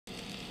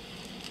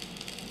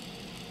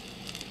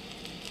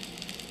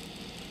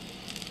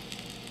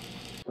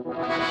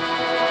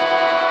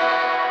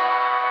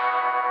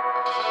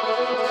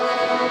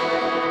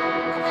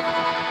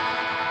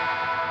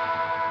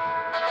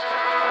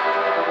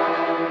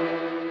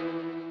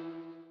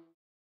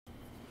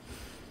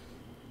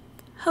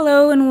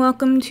Hello and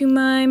welcome to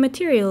my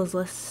materials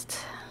list.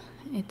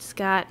 It's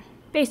got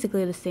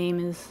basically the same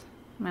as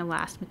my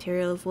last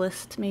materials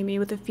list, maybe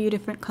with a few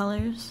different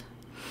colors.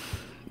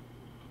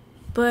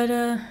 But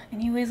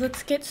anyways,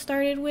 let's get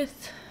started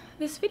with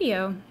this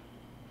video.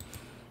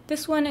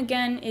 This one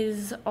again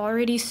is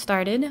already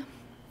started.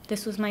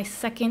 This was my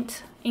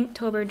second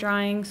Inktober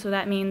drawing, so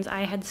that means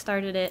I had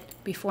started it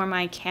before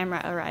my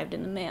camera arrived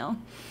in the mail.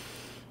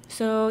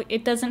 So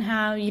it doesn't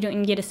have, you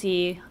don't get to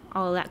see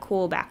all of that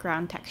cool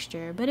background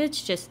texture, but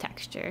it's just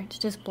texture. It's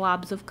just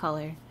blobs of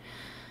color.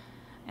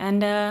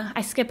 And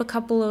I skip a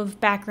couple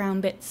of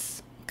background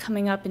bits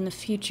coming up in the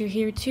future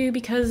here too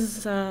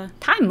because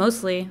time,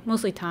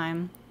 mostly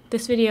time.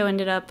 This video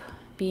ended up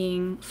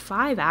being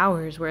 5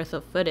 hours worth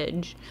of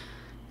footage,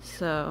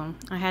 so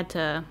I had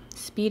to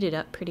speed it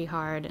up pretty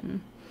hard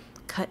and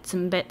cut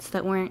some bits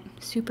that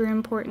weren't super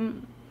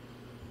important.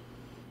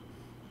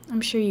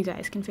 I'm sure you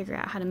guys can figure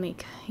out how to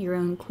make your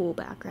own cool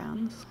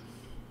backgrounds.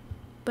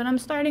 But I'm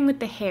starting with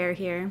the hair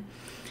here,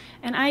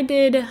 and I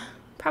did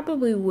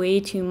probably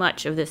way too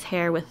much of this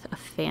hair with a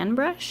fan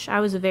brush. I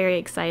was very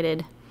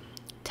excited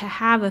to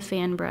have a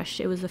fan brush.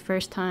 It was the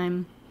first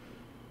time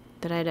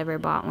that I'd ever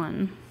bought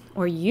one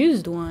or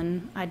used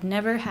one. I'd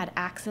never had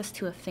access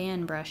to a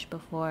fan brush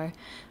before,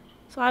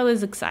 so I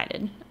was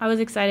excited.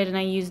 And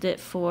I used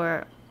it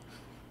for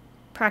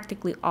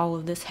practically all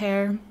of this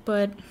hair,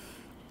 but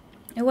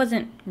it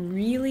wasn't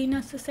really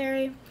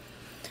necessary.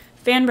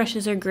 Fan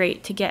brushes are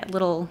great to get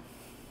little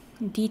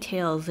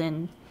details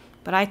in,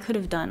 but I could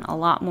have done a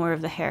lot more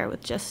of the hair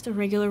with just a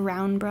regular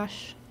round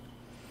brush.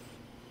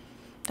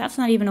 That's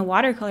not even a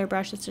watercolor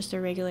brush, it's just a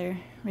regular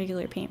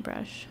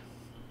paintbrush.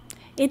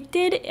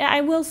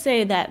 I will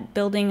say that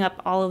building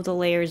up all of the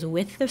layers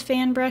with the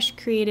fan brush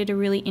created a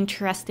really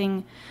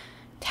interesting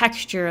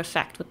texture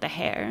effect with the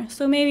hair.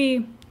 So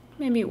maybe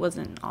it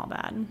wasn't all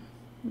bad.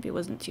 Maybe it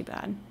wasn't too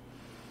bad.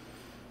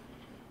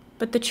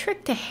 But the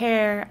trick to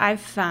hair I've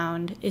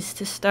found is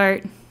to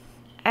start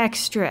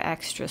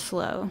extra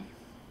slow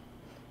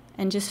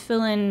and just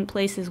fill in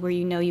places where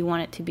you know you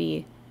want it to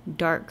be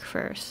dark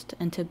first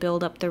and to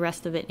build up the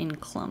rest of it in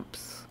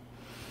clumps.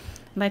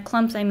 By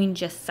clumps I mean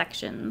just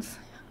sections.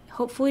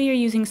 Hopefully you're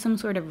using some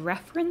sort of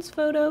reference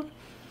photo.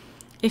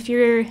 If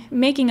you're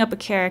making up a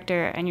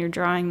character and you're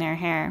drawing their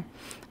hair,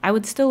 I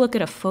would still look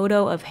at a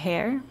photo of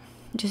hair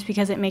just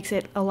because it makes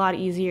it a lot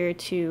easier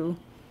to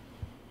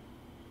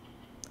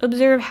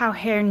observe how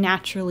hair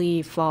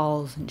naturally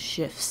falls and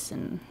shifts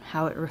and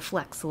how it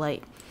reflects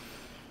light.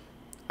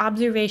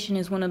 Observation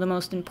is one of the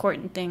most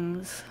important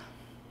things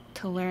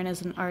to learn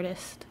as an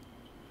artist.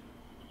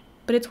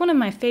 But it's one of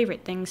my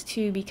favorite things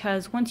too,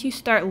 because once you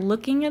start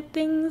looking at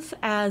things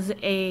as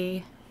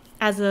a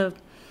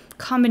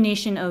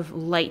combination of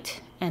light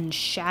and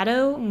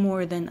shadow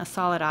more than a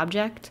solid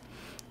object,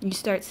 you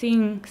start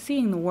seeing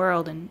the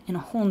world in a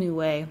whole new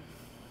way.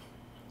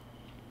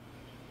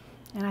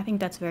 And I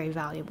think that's very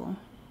valuable.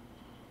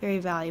 Very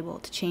valuable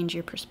to change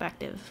your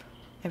perspective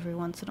every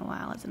once in a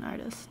while as an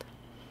artist.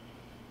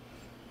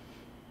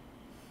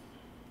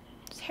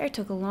 This hair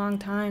took a long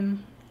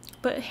time,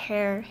 but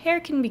hair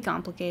can be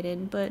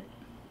complicated, but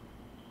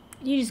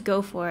you just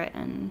go for it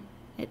and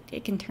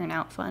it can turn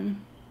out fun.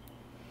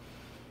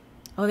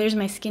 Oh, there's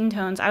my skin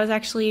tones. I was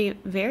actually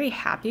very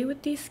happy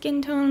with these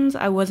skin tones.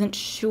 I wasn't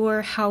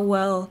sure how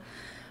well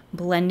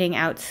blending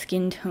out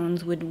skin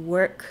tones would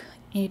work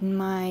in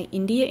my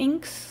India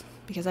inks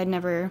because I'd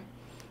never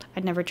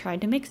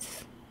tried to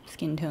mix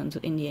skin tones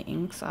with India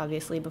inks,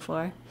 obviously,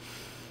 before.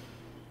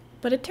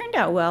 But it turned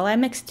out well. I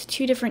mixed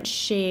 2 different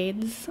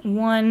shades.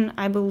 One,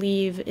 I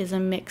believe, is a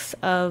mix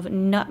of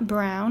nut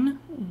brown,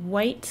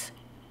 white,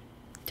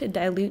 to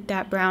dilute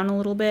that brown a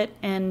little bit,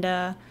 and,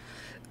 oh,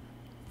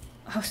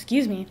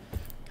 excuse me.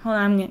 Hold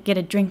on, I'm gonna get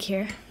a drink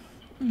here.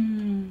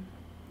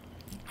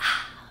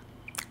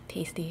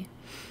 Tasty.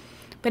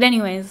 But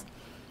anyways,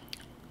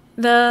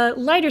 the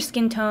lighter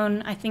skin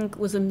tone, I think,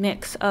 was a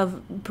mix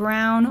of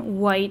brown,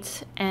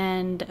 white,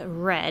 and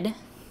red.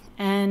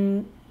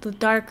 And the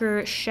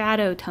darker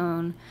shadow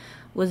tone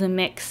was a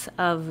mix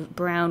of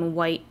brown,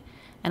 white,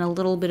 and a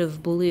little bit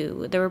of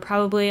blue. There were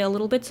probably a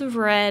little bits of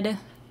red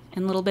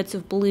and little bits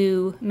of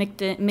blue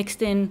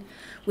mixed in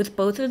with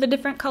both of the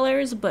different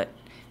colors, but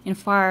in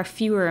far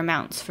fewer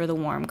amounts for the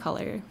warm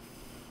color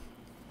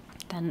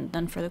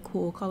than for the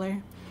cool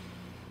color.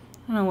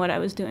 I don't know what I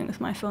was doing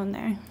with my phone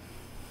there.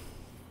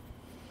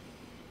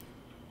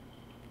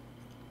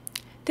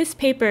 This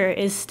paper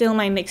is still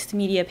my mixed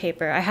media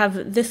paper. I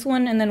have this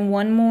one and then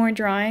one more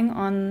drawing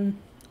on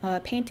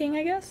painting,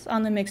 I guess,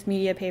 on the mixed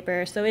media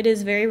paper. So it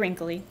is very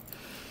wrinkly.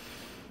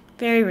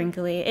 Very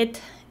wrinkly. It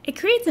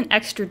creates an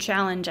extra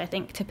challenge, I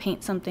think, to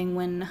paint something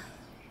when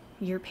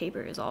your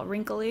paper is all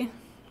wrinkly,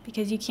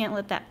 because you can't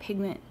let that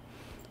pigment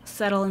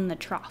settle in the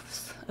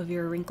troughs of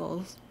your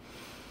wrinkles.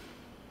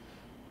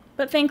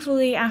 But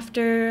thankfully,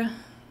 after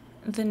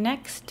the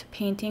next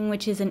painting,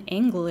 which is an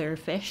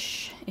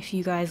anglerfish, if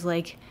you guys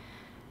like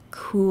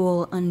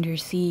cool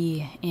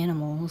undersea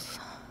animals,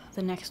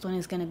 the next one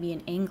is going to be an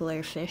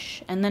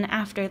anglerfish. And then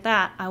after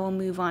that, I will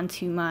move on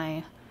to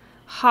my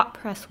hot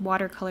press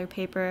watercolor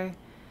paper,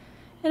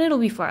 and it'll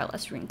be far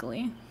less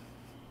wrinkly.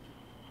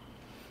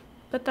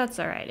 But that's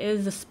alright. It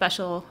is a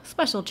special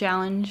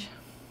challenge.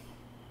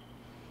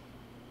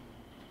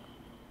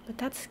 But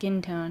that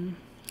skin tone,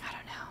 I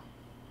don't know.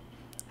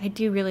 I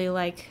do really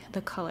like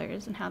the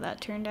colors and how that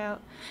turned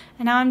out.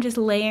 And now I'm just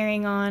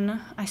layering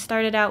on. I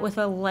started out with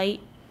a light,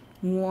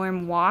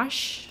 warm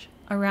wash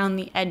around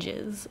the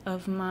edges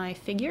of my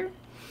figure.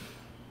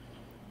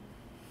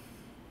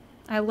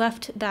 I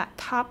left that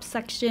top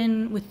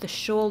section with the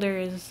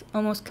shoulders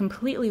almost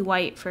completely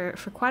white for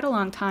quite a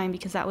long time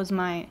because that was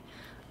my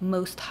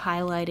most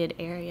highlighted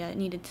area. It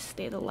needed to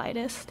stay the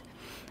lightest.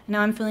 Now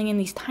I'm filling in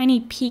these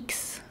tiny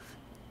peaks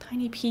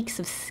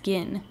of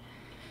skin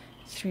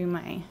through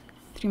my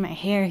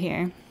hair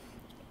here.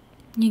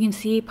 You can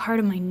see part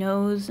of my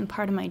nose and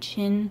part of my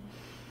chin.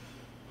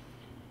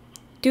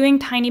 Doing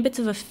tiny bits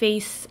of a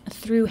face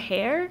through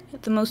hair,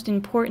 the most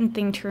important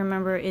thing to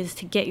remember is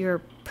to get your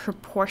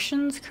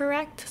proportions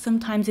correct.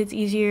 Sometimes it's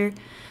easier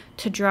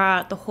to draw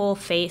out the whole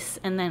face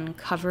and then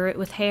cover it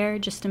with hair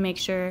just to make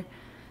sure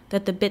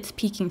that the bits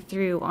peeking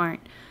through aren't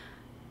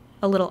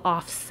a little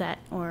offset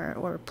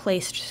or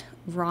placed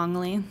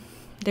wrongly.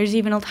 There's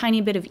even a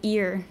tiny bit of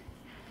ear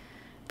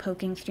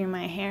poking through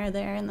my hair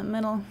there in the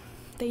middle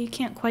that you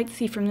can't quite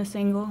see from this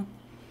angle.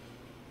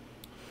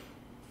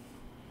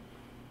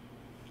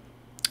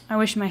 I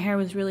wish my hair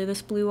was really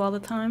this blue all the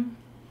time.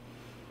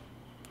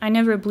 I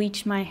never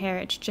bleach my hair,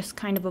 it's just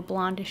kind of a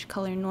blondish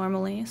color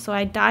normally, so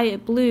I dye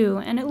it blue,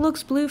 and it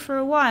looks blue for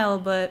a while,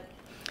 but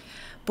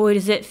boy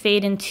does it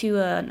fade into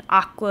an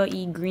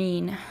aqua-y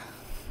green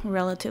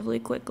relatively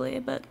quickly,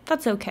 but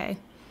that's okay.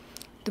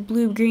 The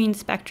blue-green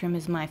spectrum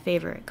is my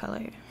favorite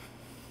color.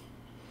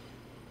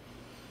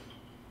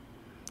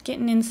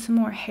 Getting in some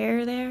more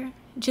hair there.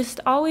 Just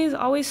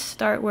always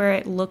start where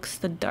it looks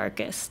the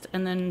darkest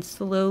and then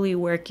slowly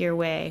work your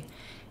way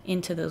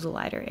into those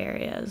lighter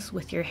areas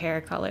with your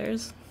hair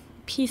colors.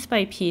 Piece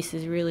by piece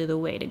is really the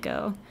way to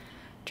go.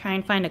 Try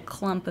and find a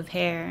clump of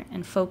hair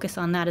and focus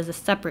on that as a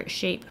separate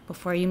shape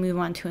before you move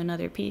on to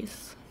another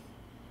piece.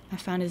 I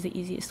found is the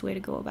easiest way to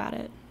go about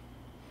it.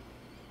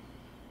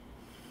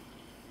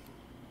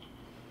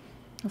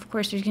 Of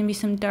course, there's going to be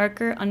some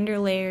darker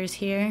underlayers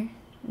here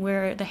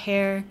where the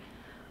hair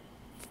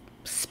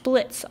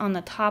splits on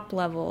the top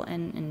level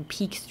and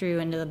peeks through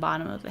into the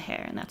bottom of the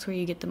hair, and that's where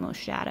you get the most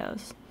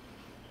shadows.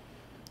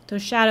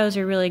 Those shadows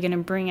are really going to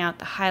bring out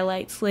the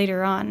highlights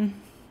later on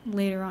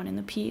in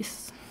the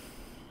piece.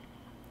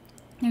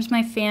 There's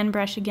my fan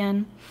brush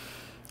again.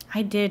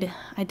 I did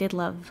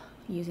love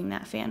using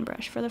that fan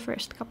brush for the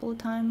first couple of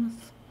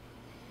times.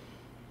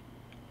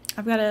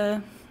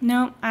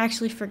 No, I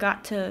actually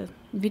forgot to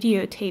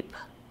videotape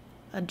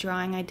a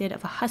drawing I did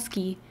of a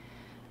husky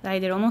that I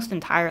did almost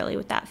entirely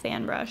with that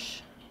fan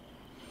brush.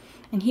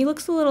 And he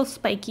looks a little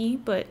spiky,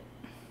 but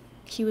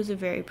he was a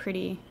very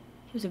pretty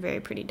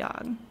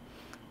dog.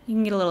 You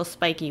can get a little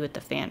spiky with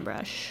the fan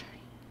brush.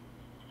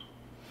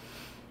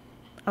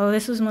 Oh,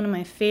 this was one of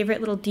my favorite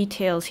little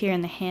details here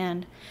in the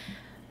hand.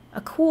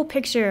 A cool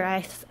picture,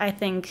 I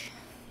think,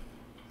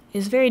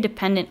 is very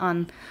dependent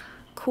on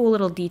cool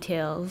little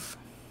details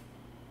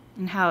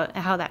and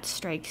how that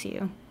strikes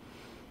you.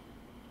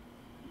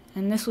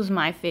 And this was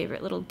my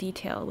favorite little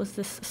detail, was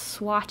this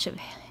swatch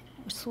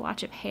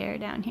of hair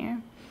down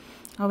here.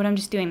 Oh, but I'm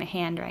just doing the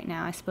hand right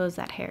now. I suppose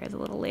that hair is a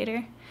little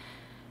later.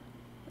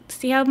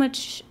 See how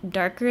much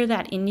darker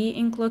that India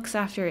ink looks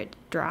after it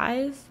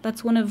dries?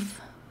 That's one of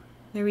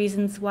the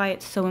reasons why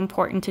it's so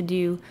important to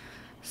do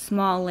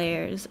small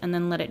layers and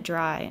then let it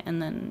dry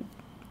and then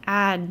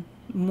add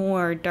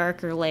more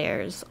darker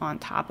layers on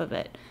top of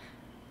it.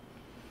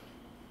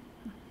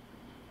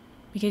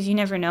 Because you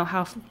never know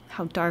how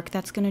dark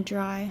that's going to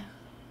dry.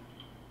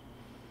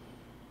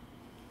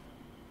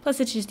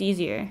 Plus, it's just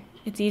easier.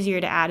 It's easier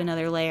to add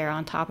another layer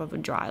on top of a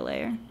dry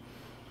layer.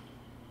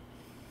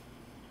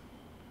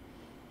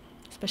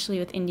 Especially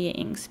with India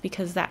inks,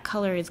 because that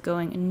color is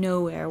going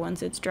nowhere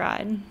once it's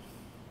dried.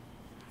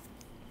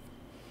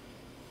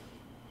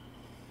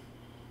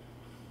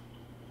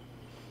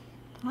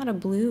 A lot of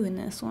blue in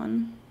this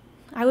one.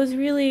 I was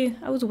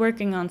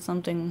working on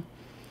something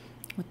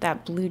with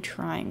that blue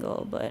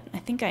triangle, but I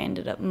think I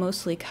ended up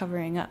mostly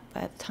covering up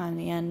by the time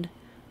the end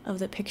of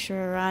the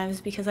picture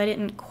arrives because I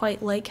didn't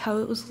quite like how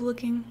it was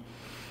looking.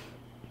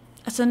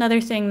 That's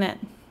another thing, that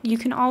you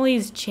can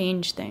always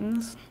change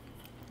things.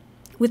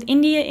 With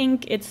India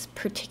ink, it's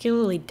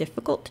particularly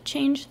difficult to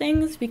change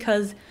things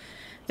because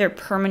they're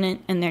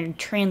permanent and they're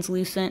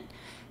translucent,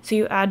 so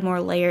you add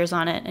more layers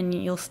on it and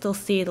you'll still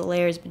see the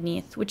layers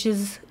beneath, which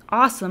is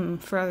awesome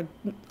for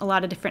a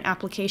lot of different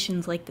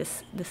applications like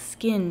the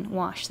skin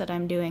wash that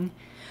I'm doing.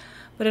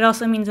 But it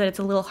also means that it's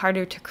a little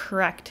harder to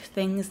correct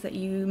things that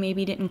you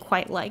maybe didn't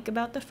quite like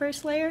about the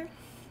first layer.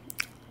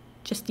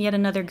 Just yet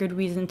another good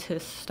reason to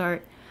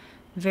start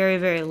very,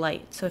 very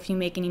light, so if you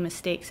make any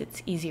mistakes,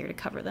 it's easier to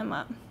cover them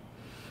up.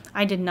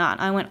 I did not.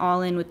 I went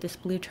all in with this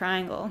blue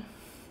triangle,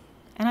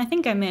 and I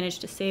think I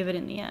managed to save it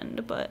in the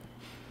end, but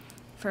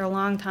for a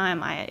long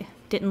time I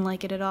didn't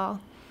like it at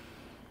all.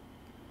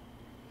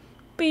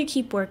 But you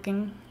keep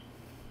working.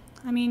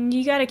 I mean,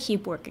 you gotta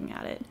keep working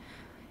at it.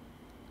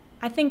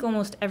 I think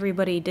almost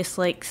everybody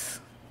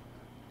dislikes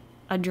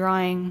a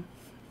drawing.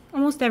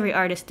 Almost every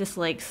artist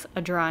dislikes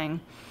a drawing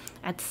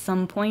at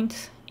some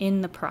point in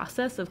the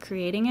process of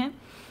creating it.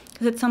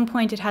 Because at some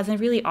point it has a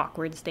really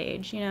awkward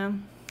stage, you know?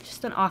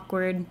 Just an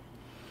awkward,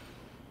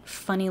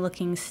 funny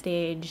looking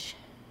stage.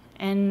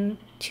 And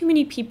too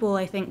many people,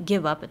 I think,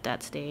 give up at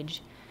that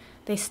stage.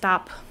 They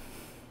stop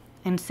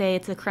and say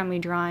it's a crummy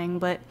drawing,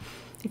 but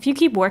if you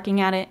keep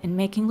working at it and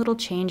making little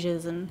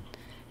changes and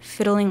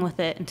fiddling with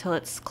it until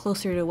it's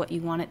closer to what you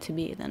want it to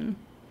be, then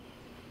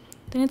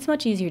it's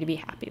much easier to be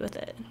happy with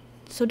it.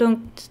 So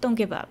don't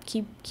give up.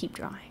 Keep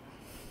drawing.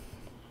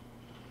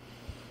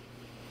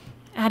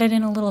 Added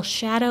in a little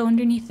shadow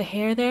underneath the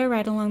hair there,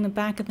 right along the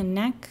back of the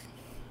neck,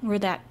 where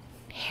that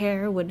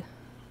hair would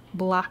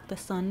block the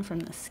sun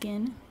from the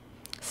skin.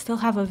 Still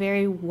have a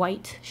very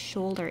white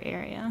shoulder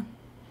area.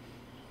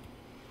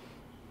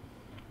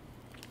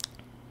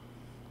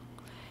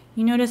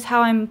 You notice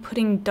how I'm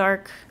putting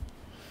dark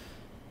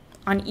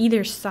on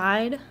either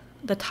side,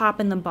 the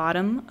top and the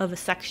bottom of a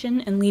section,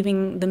 and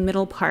leaving the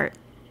middle part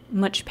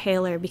much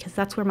paler because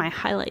that's where my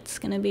highlight's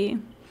gonna be.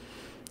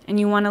 And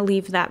you wanna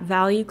leave that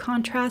value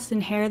contrast in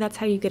hair. That's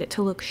how you get it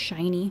to look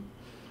shiny.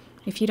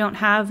 If you don't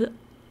have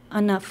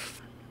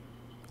enough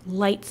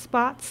light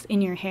spots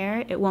in your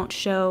hair, it won't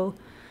show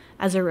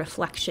as a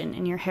reflection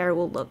and your hair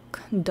will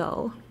look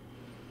dull.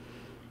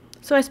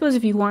 So I suppose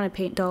if you want to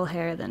paint dull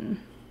hair,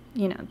 then,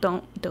 you know,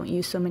 don't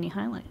use so many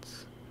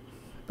highlights.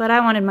 But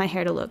I wanted my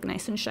hair to look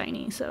nice and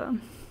shiny, so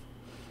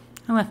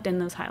I left in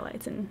those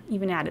highlights and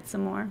even added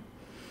some more.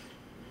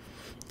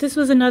 This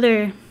was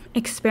another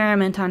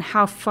experiment on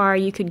how far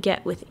you could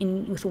get with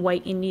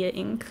white India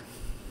ink.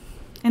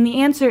 And the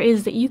answer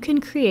is that you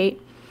can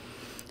create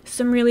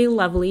some really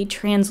lovely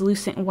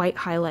translucent white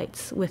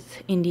highlights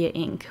with India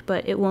ink,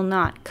 but it will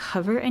not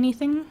cover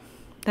anything.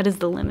 That is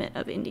the limit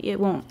of India. It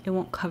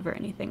won't cover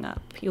anything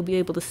up. You'll be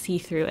able to see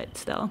through it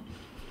still,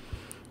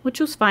 which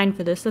was fine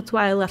for this. That's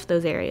why I left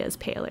those areas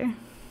paler.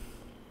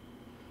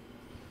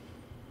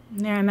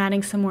 And there I'm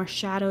adding some more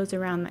shadows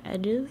around the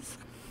edges.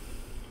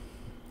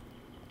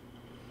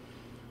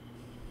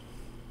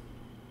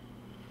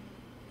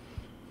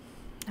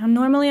 Now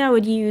normally I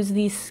would use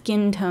these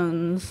skin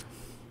tones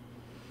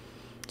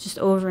just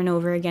over and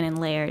over again in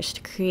layers to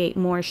create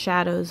more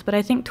shadows, but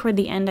I think toward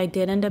the end I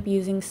did end up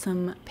using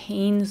some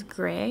Payne's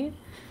Gray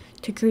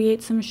to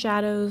create some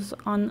shadows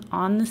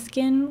on the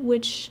skin,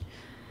 which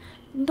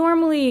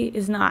normally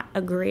is not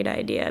a great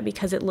idea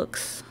because it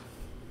looks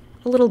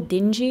a little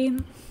dingy,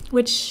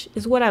 which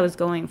is what I was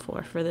going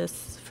for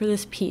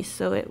this piece,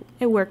 so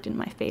it worked in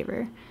my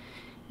favor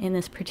in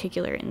this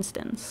particular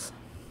instance.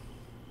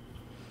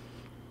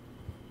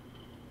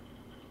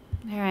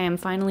 There I am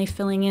finally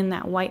filling in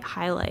that white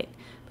highlight.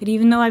 But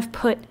even though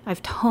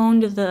I've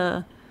toned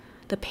the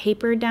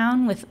paper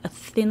down with a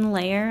thin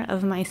layer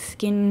of my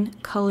skin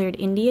colored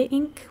India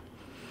ink,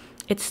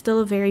 it's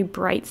still a very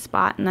bright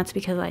spot, and that's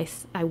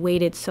because I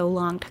waited so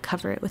long to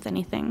cover it with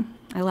anything.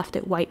 I left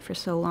it white for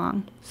so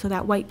long, so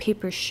that white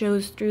paper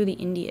shows through the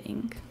India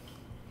ink.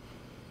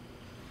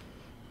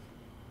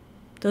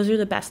 Those are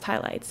the best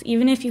highlights.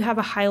 Even if you have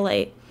a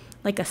highlight,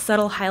 like a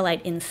subtle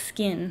highlight in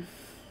skin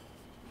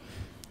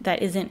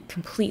that isn't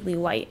completely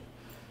white,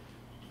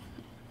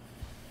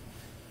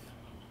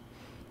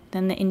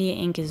 then the India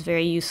ink is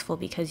very useful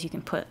because you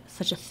can put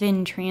such a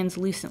thin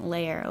translucent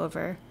layer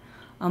over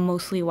a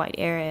mostly white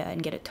area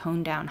and get a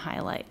toned down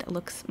highlight that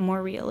looks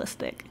more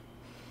realistic.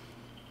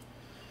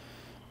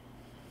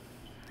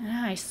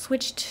 I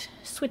switched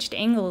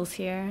angles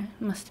here.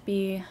 Must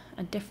be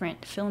a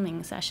different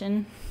filming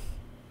session.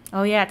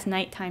 Oh yeah, it's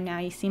nighttime now.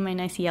 You see my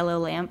nice yellow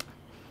lamp?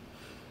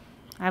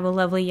 I have a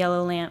lovely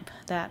yellow lamp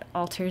that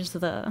alters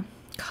the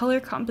color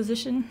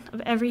composition of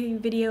every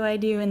video I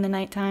do in the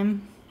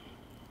nighttime.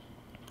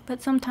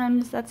 But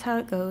sometimes that's how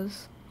it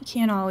goes. You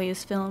can't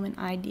always film in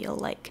ideal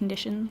light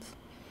conditions.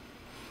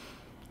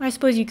 I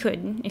suppose you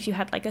could if you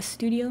had like a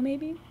studio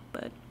maybe,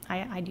 but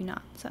I do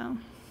not, so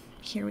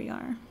here we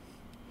are.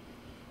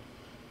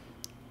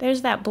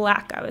 There's that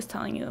black I was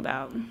telling you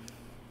about.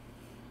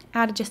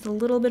 Add just a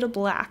little bit of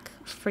black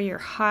for your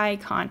high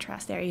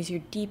contrast areas,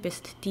 your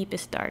deepest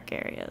dark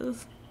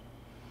areas.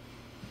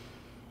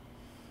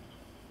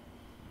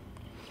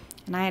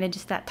 And I added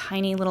just that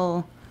tiny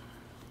little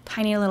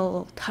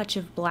touch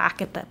of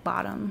black at that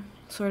bottom,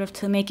 sort of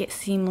to make it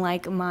seem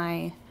like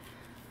my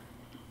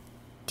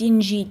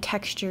dingy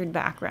textured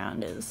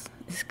background is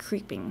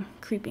creeping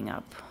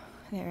up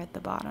there at the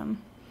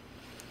bottom.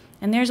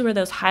 And there's where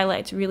those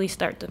highlights really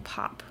start to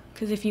pop,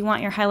 because if you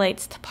want your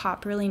highlights to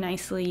pop really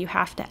nicely, you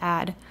have to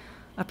add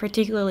a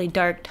particularly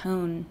dark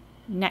tone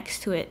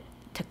next to it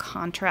to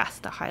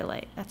contrast the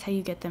highlight. That's how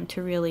you get them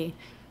to really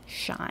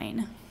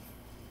shine.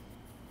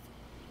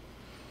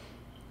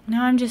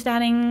 Now I'm just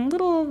adding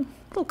little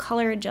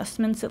color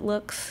adjustments, it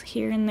looks,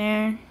 here and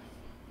there.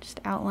 Just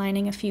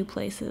outlining a few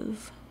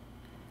places.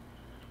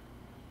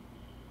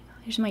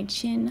 There's my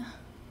chin.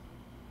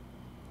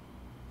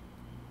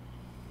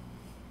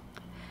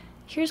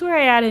 Here's where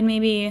I added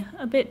maybe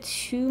a bit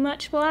too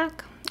much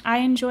black. I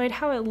enjoyed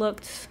how it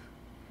looked,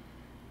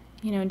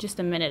 you know, just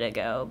a minute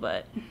ago,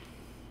 but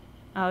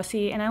oh,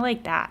 see, and I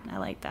like that. I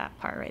like that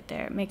part right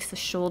there. It makes the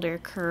shoulder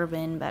curve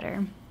in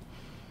better.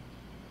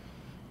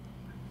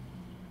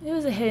 It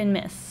was a hit and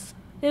miss.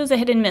 It was a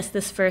hit and miss,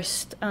 this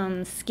first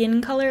skin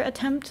color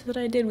attempt that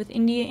I did with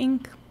India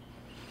ink.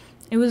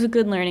 It was a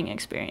good learning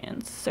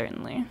experience,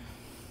 certainly.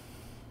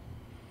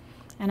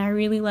 And I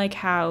really like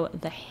how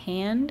the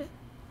hand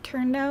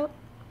turned out.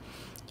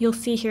 You'll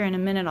see here in a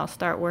minute I'll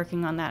start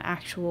working on that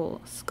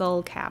actual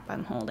skull cap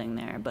I'm holding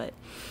there, but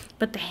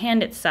the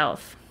hand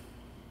itself,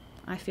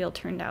 I feel,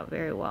 turned out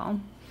very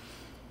well.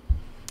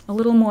 A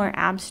little more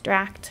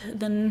abstract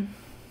than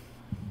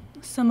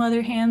some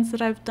other hands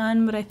that I've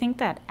done, but I think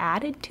that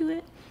added to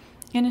it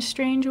in a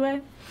strange way.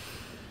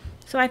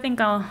 So I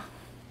think I'll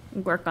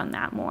work on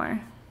that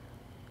more.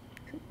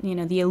 You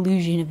know, the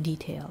illusion of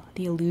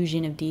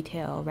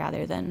detail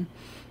rather than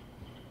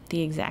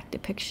the exact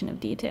depiction of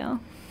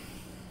detail.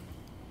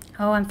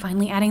 Oh, I'm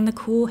finally adding the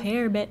cool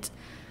hair bit.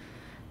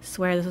 I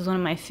swear this is one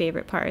of my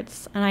favorite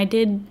parts. And I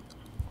did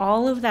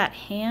all of that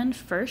hand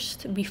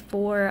first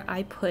before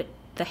I put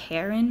the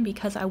hair in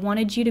because I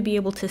wanted you to be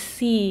able to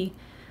see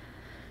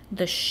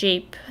the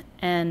shape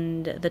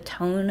and the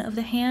tone of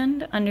the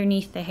hand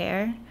underneath the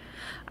hair.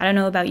 I don't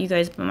know about you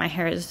guys, but my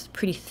hair is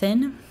pretty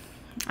thin.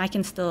 I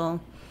can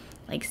still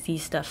like see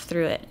stuff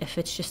through it if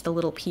it's just a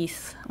little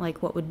piece,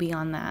 like what would be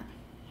on that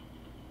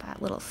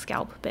little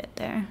scalp bit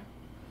there.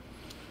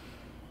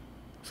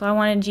 So I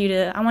wanted you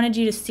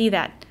to see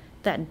that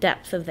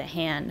depth of the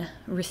hand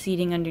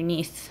receding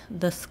underneath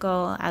the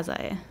skull as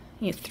I,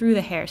 you know, through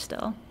the hair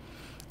still.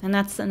 And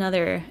that's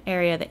another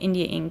area that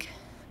India ink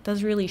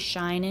does really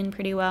shine in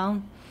pretty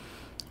well.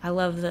 I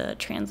love the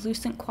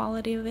translucent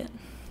quality of it.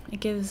 It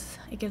gives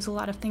a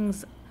lot of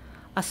things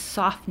a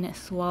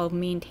softness while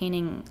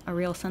maintaining a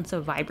real sense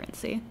of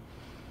vibrancy.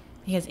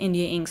 Because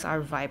India inks are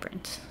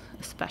vibrant,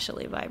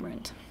 especially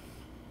vibrant.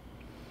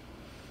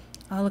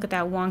 Oh, look at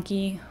that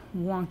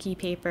wonky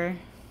paper.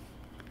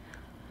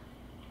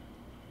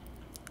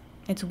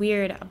 It's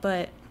weird,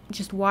 but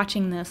just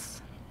watching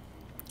this,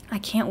 I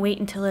can't wait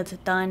until it's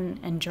done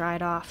and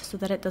dried off so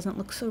that it doesn't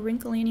look so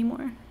wrinkly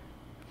anymore.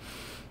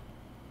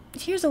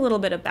 Here's a little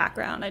bit of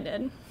background I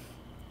did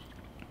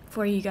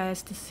for you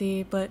guys to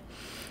see, but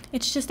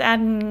it's just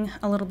adding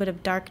a little bit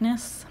of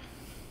darkness.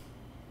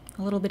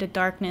 A little bit of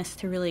darkness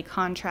to really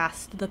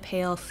contrast the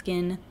pale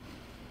skin.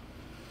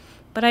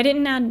 But I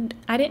didn't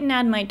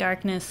add my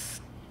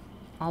darkness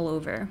all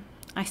over.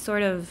 That's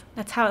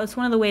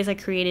one of the ways I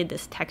created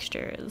this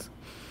texture, is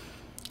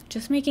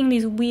just making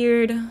these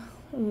weird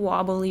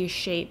wobbly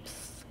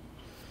shapes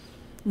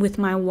with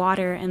my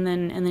water and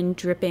then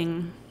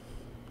dripping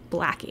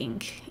black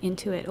ink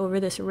into it over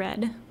this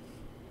red.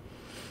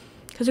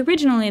 Because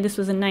originally this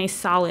was a nice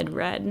solid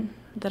red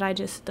that I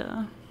just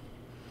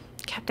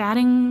kept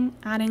adding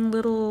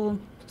little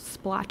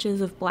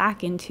splotches of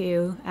black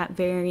into at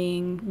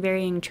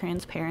varying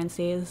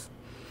transparencies.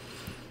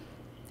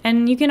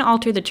 And you can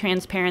alter the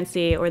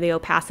transparency or the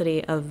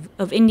opacity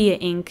of India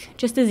ink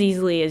just as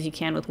easily as you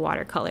can with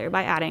watercolor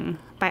by adding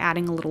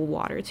a little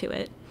water to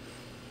it.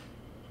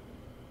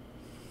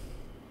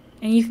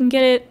 And you can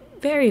get it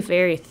very,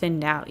 very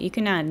thinned out. You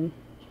can add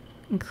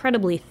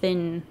incredibly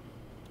thin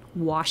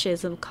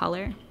washes of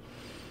color,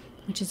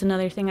 which is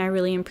another thing I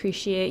really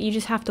appreciate. You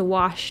just have to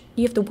watch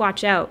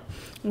out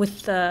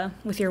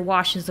with your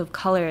washes of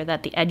color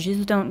that the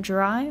edges don't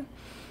dry,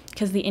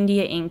 because the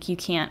India ink you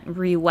can't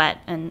re-wet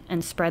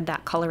and spread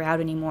that color out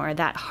anymore.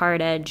 That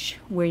hard edge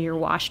where your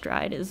wash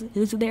dried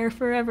is there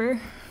forever.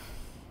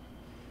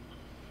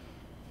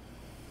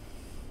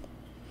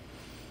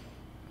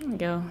 There we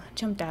go.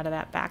 Jumped out of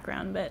that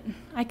background, but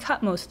I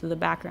cut most of the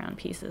background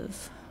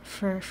pieces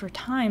for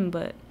time,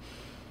 but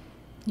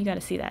you got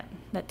to see that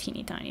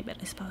teeny tiny bit,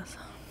 I suppose.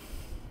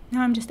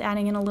 Now I'm just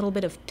adding in a little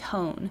bit of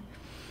tone.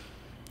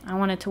 I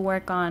wanted to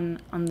work on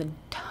the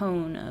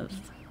tone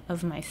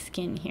of my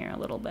skin here a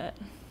little bit.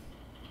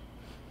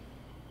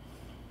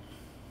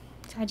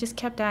 So I just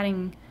kept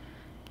adding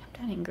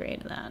gray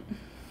to that.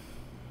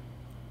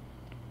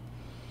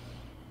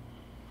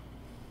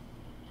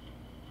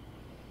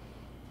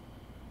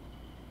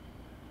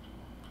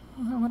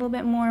 A little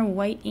bit more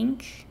white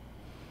ink.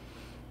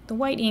 The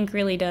white ink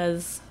really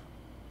does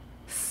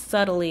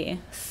subtly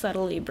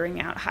bring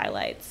out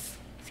highlights.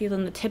 See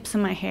them, the tips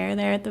of my hair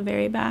there at the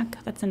very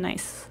back? That's a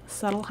nice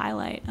subtle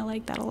highlight. I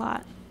like that a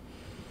lot.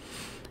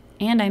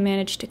 And I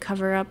managed to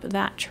cover up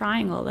that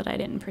triangle that I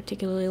didn't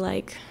particularly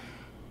like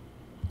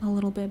a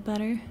little bit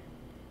better.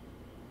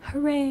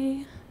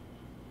 Hooray!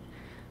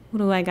 What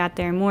do I got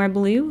there? More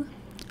blue?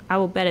 I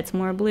will bet it's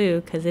more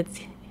blue because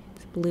it's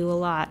blue a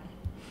lot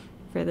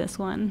for this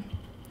one.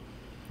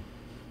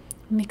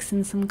 Mix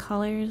in some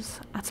colors.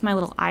 That's my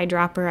little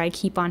eyedropper I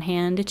keep on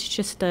hand. It's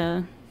just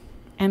a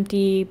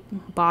empty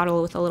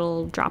bottle with a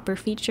little dropper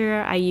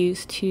feature I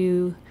use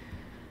to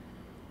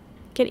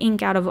get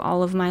ink out of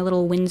all of my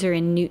little Winsor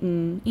 &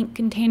 Newton ink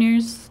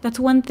containers. That's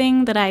one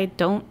thing that I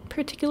don't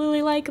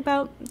particularly like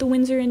about the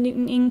Winsor &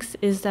 Newton inks,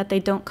 is that they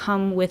don't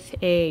come with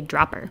a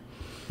dropper.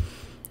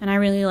 And I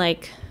really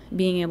like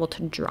being able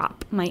to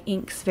drop my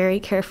inks very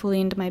carefully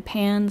into my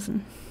pans,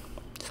 and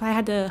so I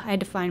had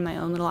to find my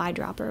own little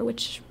eyedropper,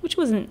 which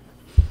wasn't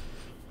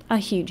a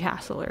huge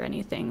hassle or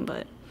anything,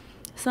 but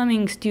some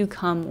inks do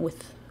come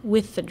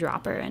with the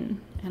dropper,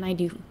 and I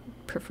do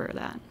prefer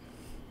that.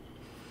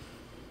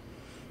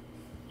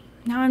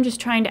 Now I'm just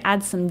trying to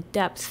add some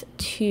depth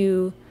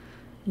to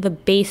the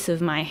base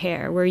of my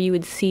hair, where you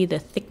would see the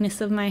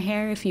thickness of my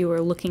hair if you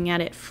were looking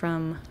at it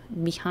from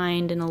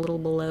behind and a little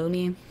below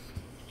me.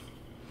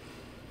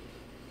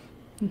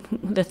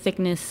 The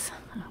thickness,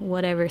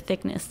 whatever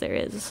thickness there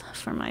is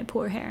for my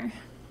poor hair.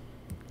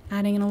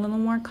 Adding in a little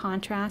more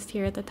contrast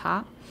here at the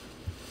top.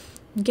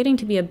 I'm getting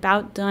to be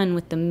about done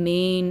with the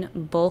main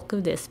bulk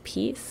of this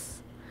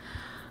piece.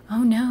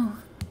 Oh no,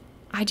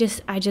 I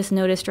just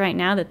noticed right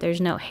now that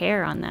there's no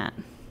hair on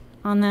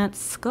that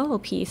skull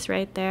piece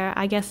right there.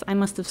 I guess I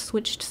must have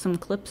switched some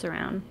clips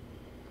around.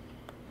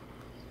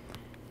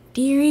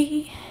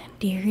 Dearie,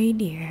 dearie,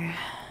 dear.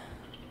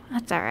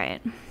 That's all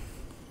right.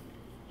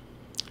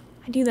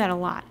 I do that a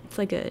lot. It's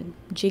like a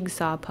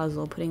jigsaw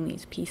puzzle, putting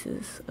these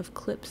pieces of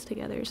clips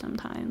together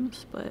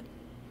sometimes, but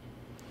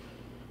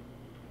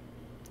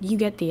you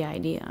get the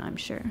idea, I'm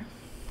sure.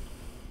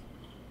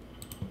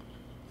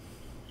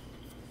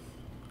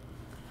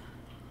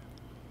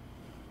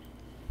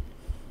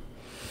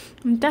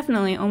 I'm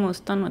definitely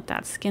almost done with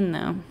that skin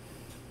though.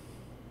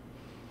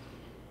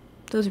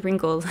 Those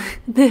wrinkles.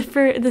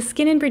 For the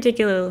skin in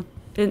particular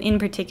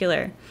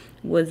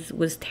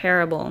was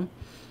terrible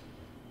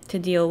to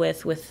deal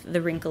with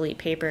the wrinkly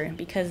paper,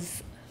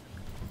 because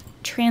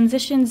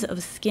transitions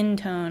of skin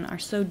tone are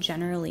so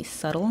generally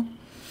subtle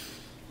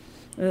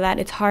that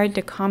it's hard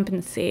to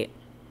compensate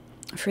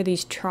for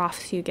these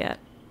troughs you get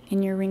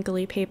in your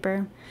wrinkly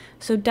paper.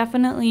 So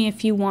definitely,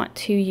 if you want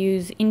to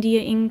use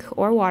India ink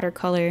or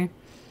watercolor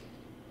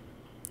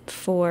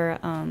for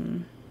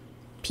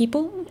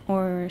people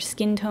or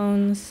skin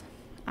tones,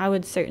 I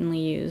would certainly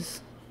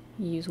use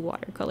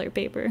watercolor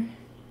paper.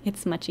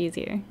 It's much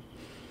easier.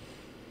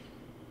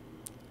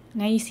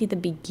 Now you see the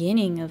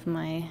beginning of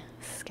my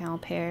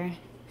scalp hair.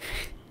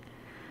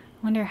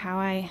 I wonder how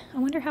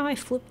I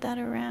flipped that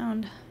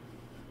around.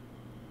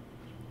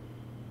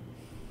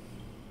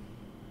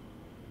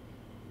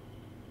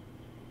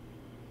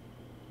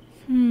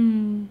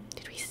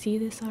 Did we see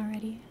this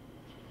already?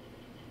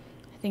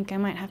 I think I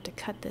might have to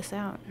cut this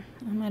out.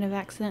 I might have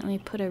accidentally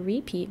put a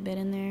repeat bit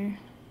in there.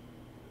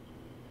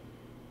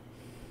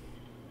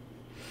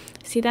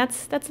 See,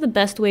 that's the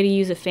best way to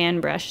use a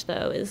fan brush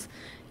though, is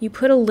you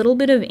put a little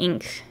bit of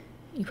ink.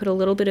 You put a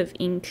little bit of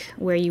ink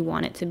where you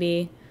want it to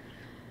be.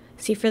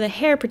 See, for the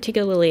hair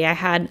particularly, I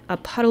had a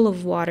puddle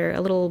of water, a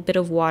little bit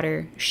of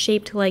water,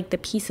 shaped like the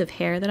piece of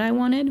hair that I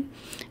wanted.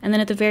 And then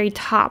at the very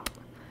top,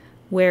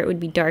 where it would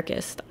be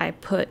darkest, I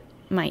put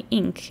my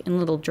ink in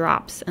little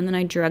drops, and then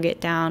I drug it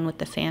down with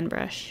the fan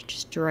brush.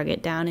 Just drug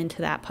it down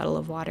into that puddle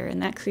of water,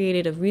 and that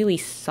created a really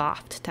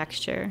soft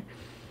texture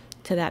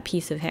to that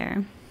piece of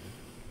hair.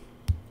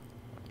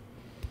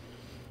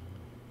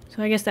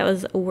 So I guess that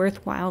was a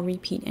worthwhile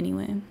repeat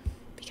anyway,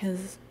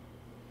 because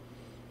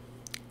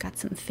got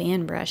some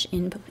fan brush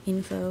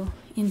info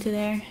into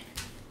there.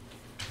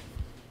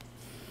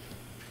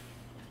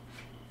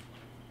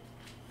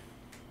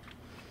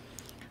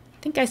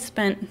 I think I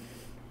spent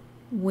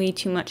way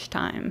too much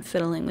time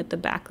fiddling with the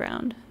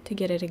background to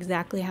get it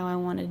exactly how I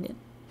wanted it.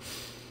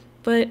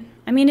 But,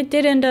 I mean, it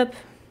did end up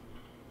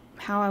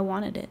how I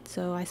wanted it,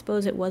 so I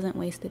suppose it wasn't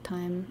wasted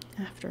time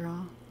after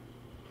all.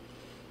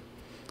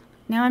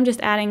 Now I'm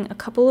just adding a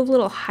couple of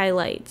little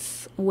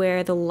highlights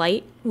where the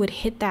light would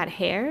hit that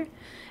hair.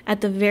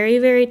 At the very,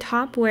 very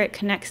top where it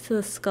connects to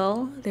the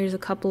skull, there's a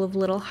couple of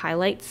little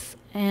highlights,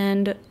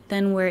 and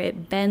then where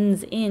it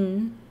bends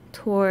in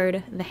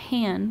toward the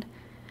hand,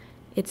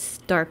 it's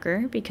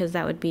darker because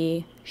that would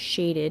be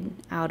shaded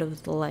out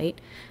of the light.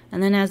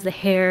 And then as the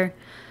hair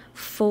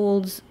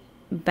folds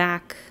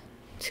back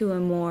to a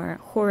more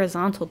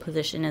horizontal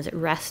position as it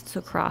rests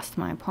across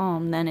my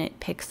palm, then it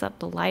picks up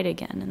the light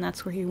again, and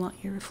that's where you want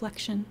your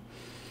reflection.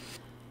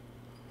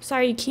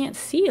 Sorry, you can't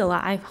see a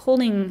lot. I'm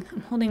holding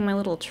my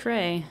little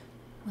tray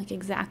like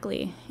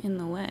exactly in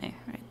the way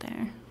right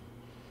there.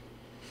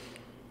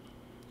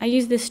 I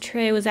used this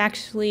tray. It was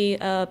actually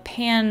a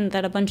pan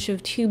that a bunch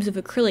of tubes of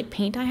acrylic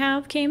paint I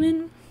have came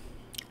in,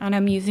 and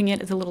I'm using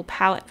it as a little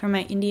palette for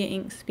my India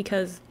inks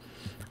because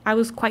I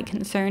was quite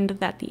concerned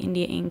that the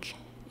India ink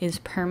is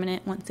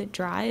permanent once it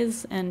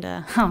dries, and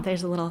oh,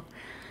 there's a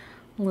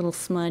little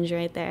smudge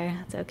right there.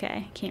 That's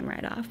okay, came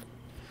right off.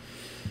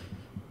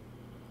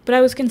 But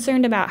I was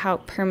concerned about how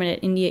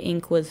permanent India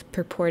ink was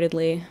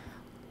purportedly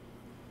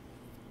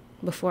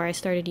before I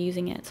started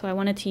using it, so I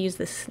wanted to use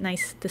this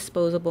nice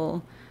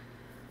disposable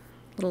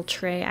little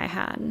tray I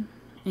had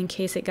in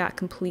case it got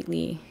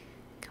completely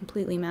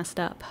messed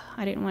up.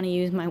 I didn't want to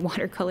use my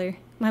watercolor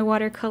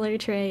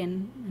tray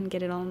and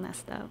get it all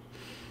messed up.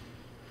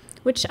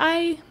 which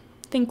I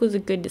think was a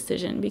good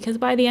decision because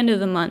by the end of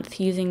the month,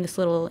 using this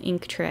little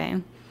ink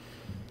tray,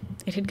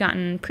 it had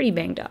gotten pretty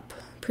banged up,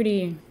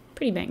 pretty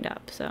banged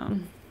up. So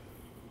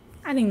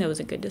I think that was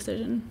a good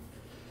decision.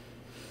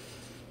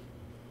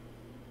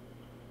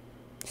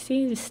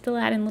 See, just still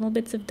adding little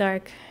bits of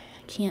dark.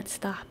 I can't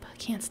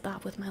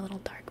stop with my little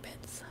dark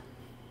bits.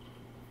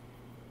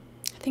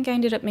 I think I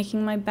ended up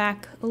making my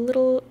back a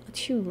little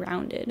too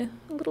rounded,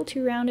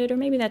 or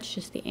maybe that's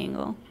just the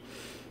angle.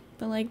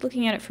 But like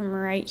looking at it from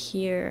right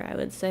here, I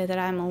would say that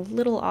I'm a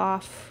little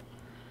off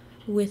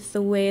with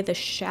the way the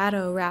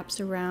shadow wraps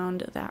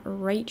around that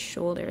right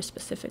shoulder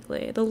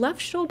specifically. The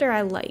left shoulder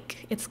I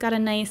like. It's got a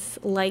nice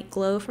light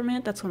glow from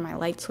it. That's where my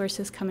light source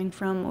is coming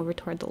from, over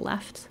toward the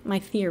left, my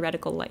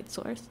theoretical light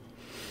source.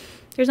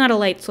 There's not a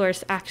light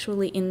source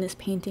actually in this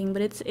painting,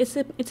 but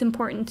it's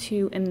important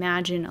to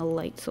imagine a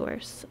light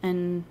source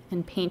and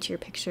paint your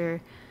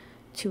picture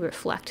to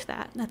reflect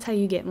that. That's how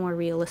you get more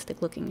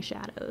realistic looking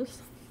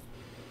shadows.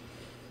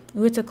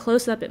 Ooh, it's a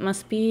close-up. It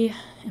must be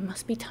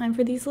time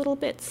for these little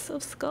bits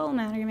of skull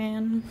matter,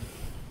 man.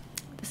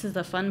 This is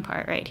the fun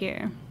part right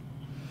here.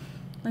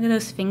 Look at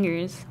those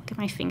fingers. Look at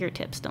my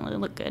fingertips. Don't they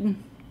look good?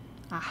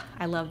 Ah,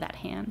 I love that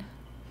hand.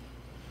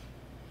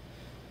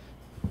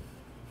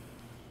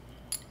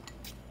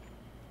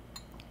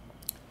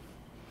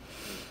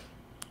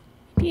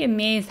 You'd be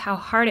amazed how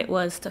hard it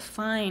was to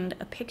find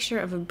a picture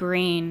of a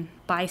brain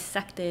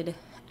bisected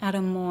at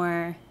a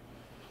more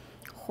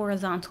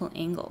horizontal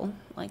angle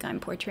like I'm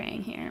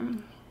portraying here.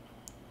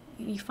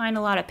 You find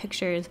a lot of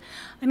pictures.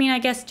 I mean, I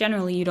guess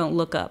generally you don't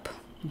look up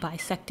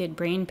bisected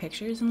brain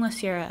pictures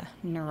unless you're a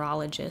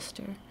neurologist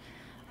or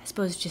I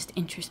suppose just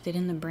interested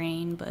in the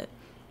brain, but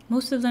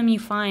most of them you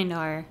find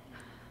are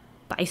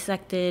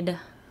bisected,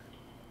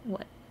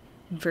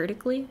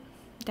 vertically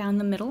down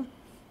the middle.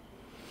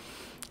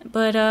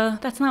 But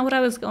that's not what I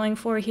was going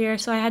for here,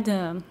 so I had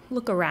to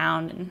look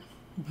around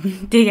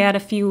and dig out a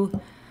few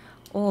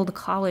old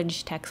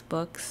college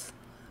textbooks,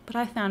 but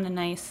I found a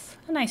nice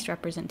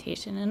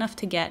representation, enough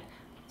to get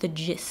the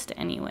gist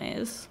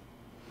anyways.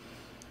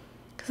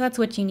 Because that's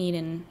what you need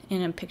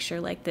in a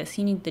picture like this.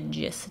 You need the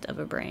gist of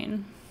a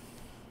brain.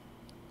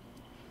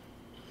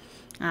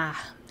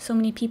 Ah, so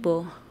many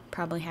people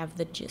probably have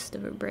the gist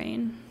of a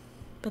brain,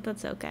 but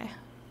that's okay.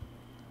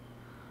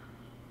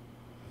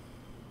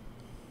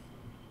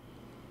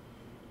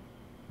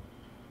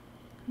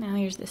 Now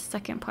here's the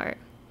second part.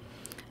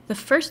 The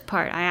first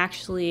part I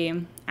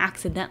actually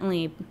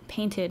accidentally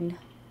painted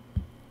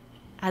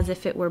as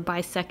if it were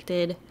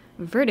bisected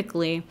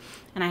vertically,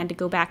 and I had to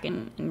go back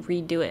and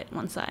redo it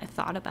once I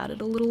thought about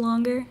it a little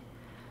longer.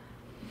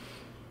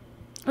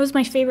 It was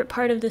my favorite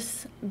part of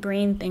this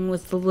brain thing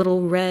was the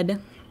little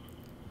red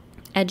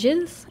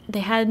edges.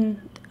 They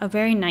had a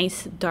very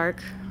nice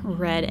dark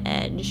red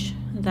edge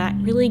that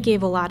really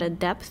gave a lot of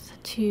depth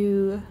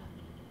to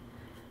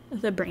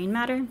the brain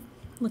matter.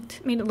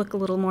 Made it look a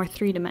little more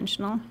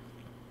three-dimensional.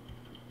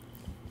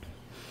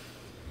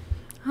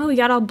 Oh, we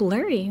got all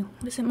blurry.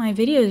 Wasn't my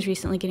videos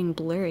recently getting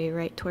blurry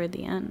right toward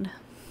the end?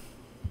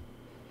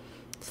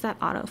 It's that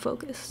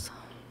autofocus.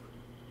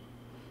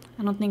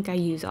 I don't think I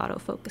use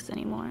autofocus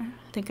anymore.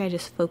 I think I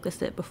just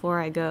focus it before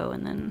I go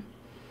and then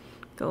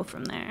go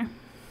from there.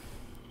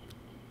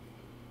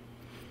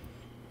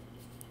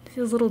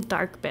 These little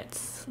dark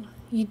bits.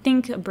 You'd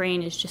think a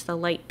brain is just a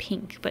light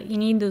pink, but you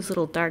need those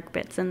little dark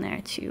bits in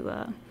there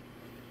to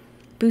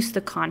boost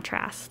the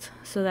contrast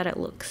so that it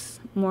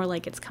looks more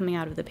like it's coming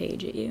out of the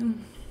page at you.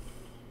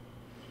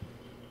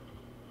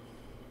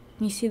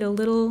 You see the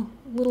little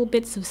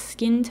bits of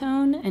skin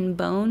tone and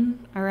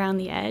bone around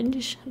the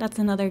edge? That's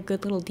another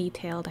good little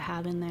detail to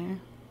have in there.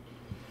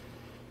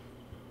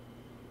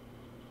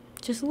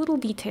 Just little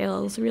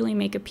details really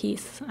make a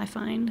piece, I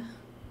find.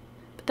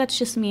 But that's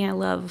just me. I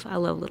love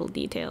little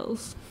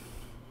details.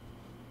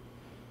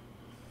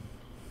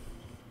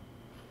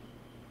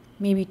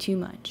 Maybe too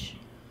much.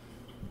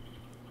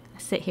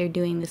 Sit here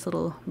doing this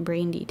little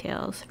brain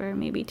details for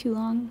maybe too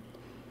long.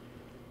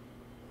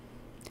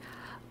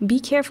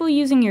 Be careful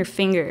using your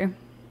finger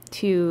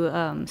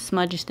to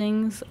smudge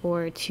things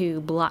or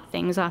to blot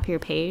things off your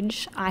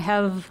page. I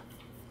have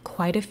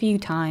quite a few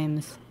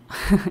times,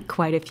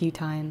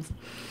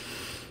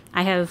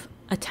 I have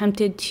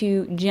attempted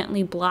to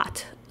gently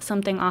blot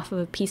something off of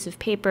a piece of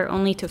paper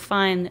only to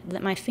find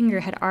that my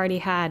finger had already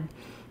had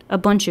a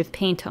bunch of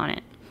paint on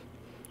it.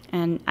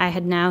 And I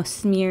had now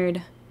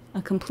smeared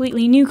a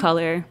completely new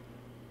color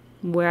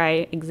where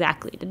I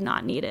exactly did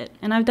not need it.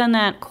 And I've done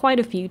that quite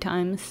a few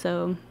times,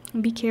 so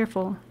be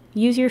careful.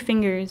 Use your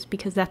fingers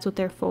because that's what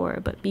they're for,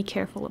 but be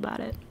careful about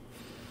it.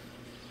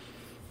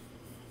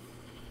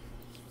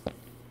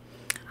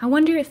 I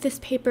wonder if this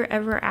paper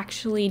ever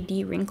actually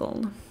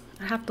de-wrinkled.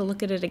 I have to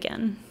look at it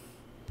again.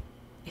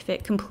 If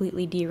it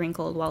completely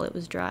de-wrinkled while it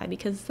was dry,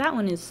 because that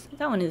one is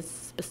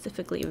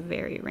specifically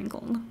very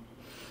wrinkled.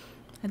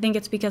 I think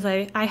it's because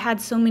I had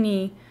so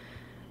many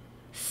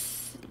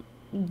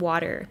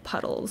water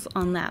puddles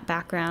on that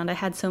background. I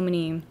had so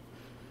many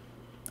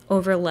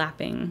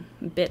overlapping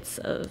bits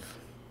of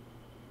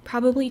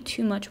Probably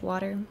too much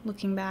water,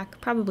 looking back.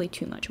 Probably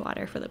too much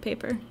water for the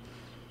paper.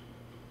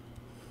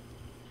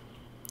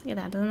 Look at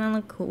that, doesn't that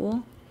look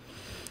cool?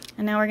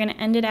 And now we're gonna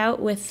end it out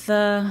with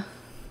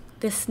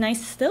this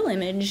nice still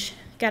image.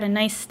 Got a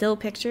nice still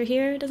picture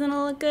here. Doesn't it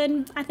look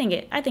good? I think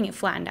it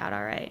flattened out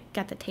all right.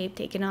 Got the tape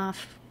taken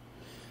off.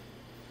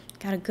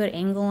 Got a good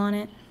angle on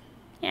it.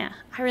 Yeah,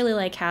 I really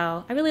like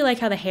how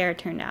the hair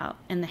turned out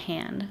and the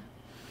hand.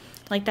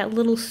 Like that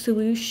little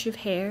swoosh of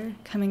hair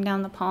coming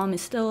down the palm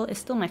is still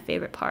my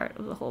favorite part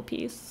of the whole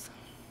piece.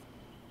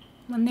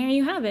 And there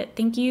you have it.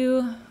 Thank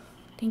you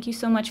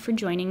so much for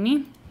joining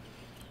me.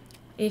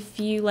 If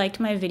you liked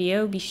my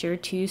video, be sure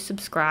to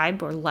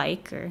subscribe or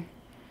like or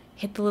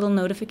hit the little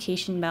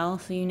notification bell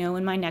so you know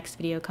when my next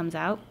video comes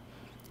out.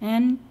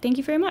 And thank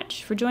you very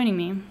much for joining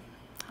me.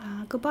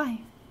 Goodbye.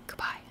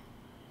 Goodbye.